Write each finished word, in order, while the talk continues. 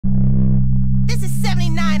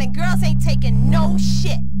79 and girls ain't taking no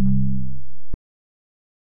shit.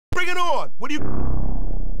 Bring it on! What do you...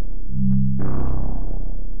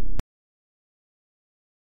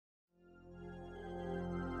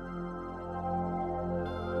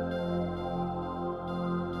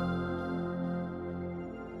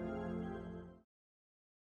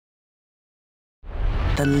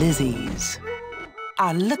 The Lizziez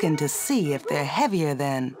are looking to see if they're heavier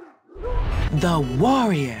than the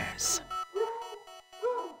Warriors.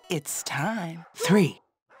 It's time. 3,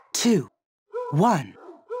 2, 1.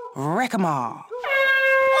 Wreck 'em all.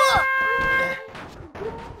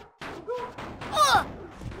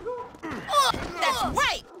 That's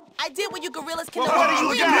right! I did what you gorillas can What do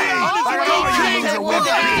you got?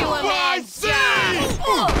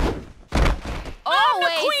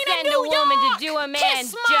 Always send a woman to do a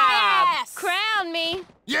man's job. Crown me.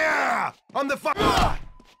 Yeah! I'm the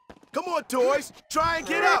Come on, toys! Try and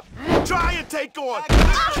get up! Try and take on! The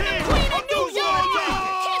king of New York!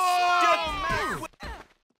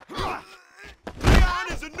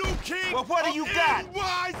 Leon is a new king! Well, what do you got?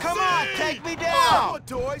 NYC. Come on, take me down! Come on,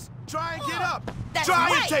 toys! Try and get up! That's Try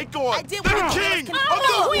right. and take on! I did the what king I'm of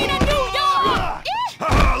the queen of New York!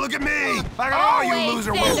 Look at me! I got all you Always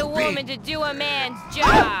loser send a won't woman beat! to do a man's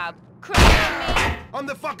job. Crown me. I'm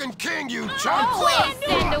the fucking king, you chumps! Always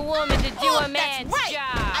send a woman to do a man's That's right.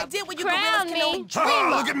 job. I did what you Crown gorillas can only me. dream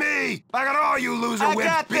Look of. at me! I got all you loser I wimps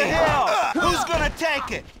got the beat! hill! Who's gonna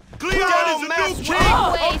take it? Cleon is Don't a mess new with king me.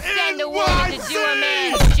 Always of send a woman to do a NYC.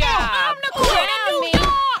 man's job. Crown me.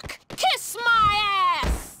 Kiss my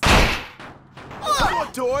ass! Come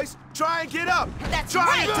on, toys! Try and get up! That's Try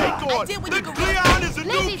right. and take I on! did what The you gorillas. Cleon is a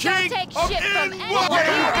new Lizziez don't king take of shit from NYC. anyone.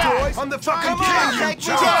 Yeah, toys! I'm the fucking Come on, king, you take me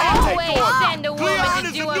chumps! down. Try and take Always on! send a woman Cleon to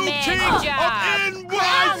is do a a new man's king job. of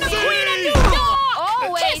NYC!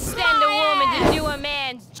 Always send a woman to do a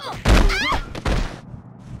man's job.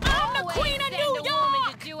 I'm the queen of New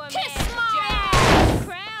York. Kiss my ass.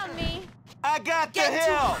 Crown me. I got the Get too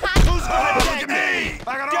hill! hot. Who's gonna Look take at me!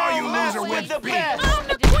 I got all you Don't mess loser with wimps the beat! best! I'm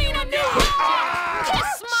the queen of New York!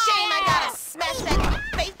 Kiss my Shame I gotta smash that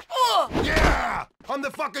face. Yeah! I'm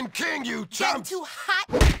the fucking king, you Get chumps! too hot.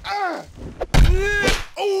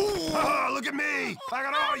 Look at me! I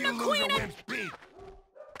got all you loser wimps beat!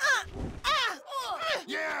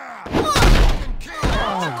 Yeah! Fucking king!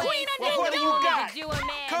 Always Well, send what a do you woman got? to do a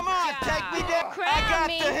man's Come on, job. take me down! I Crown got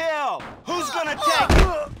me. the hill! Who's gonna take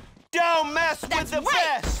it? Don't mess with That's the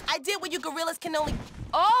right. best! I did what you gorillas can only.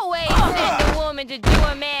 Always send a woman to do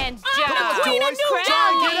a man's job. Come on, toys! Try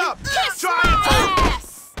Crown and me. get up! Kiss Try my and take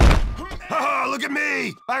ass. Look at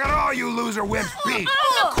me! I got all you loser wimps beat!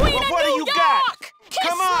 I'm the queen Well, of what do New you York. got? Kiss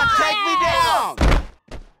Come on, my take me ass. down!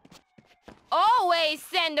 Always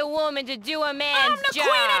send a woman to do a man's I'm the job.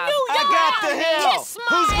 queen of New York. I got the hill! Kiss my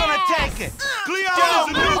Who's gonna ass. take it? Cleon is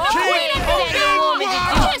a new Always king of send a woman to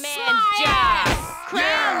do a NYC! man's job.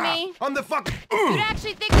 Crown me. I'm the fucking... You'd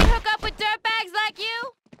actually think we'd hook up with dirtbags like you?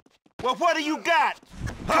 Well, what do you got?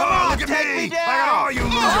 Come on, look at take me! me down! I got all you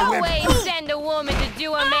loser wimps! Always send a woman to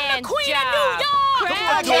do a man's queen of job. New York. Crown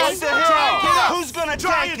I me. got the hill! Who's gonna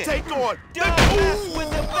Try take and it? take on! Don't mess with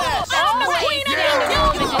the best! Always send a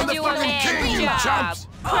woman I'm to the do a fucking king, man's you job. chumps!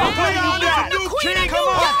 Crown Cleon me. is a new king Come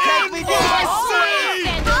on, of take me down! Always NYC!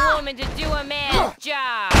 send a woman to do a man's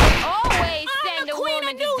job. Always send a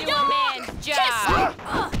woman to do a man's job.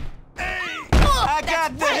 I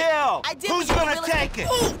got the hill! I did Who's what you gonna gorillas take can-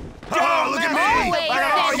 it? Look at me! Always I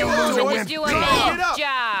got all send you a loser woman to wimps do a beat! man's Get up!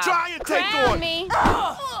 job. Try and take Crown on! me.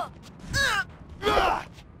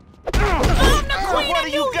 Well, what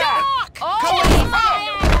do you got? Always send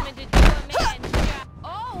a woman to do a man's job.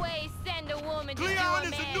 Always send a woman to do Cleon a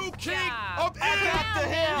is a man's new king job. of I got the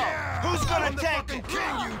hill! Yeah! Who's gonna I'm the take fucking it?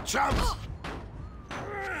 king, you chumps!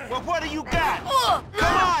 Well, what do you got?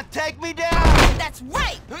 Come on, take me down! That's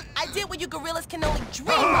right. I did what you gorillas can only dream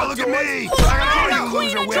Look of. at me! I got all you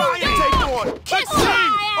loser wimps Try beat! and Take on! The Kiss king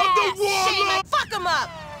my of ass. the Shame I warlord! fuck 'em up.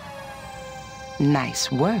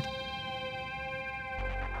 Nice work.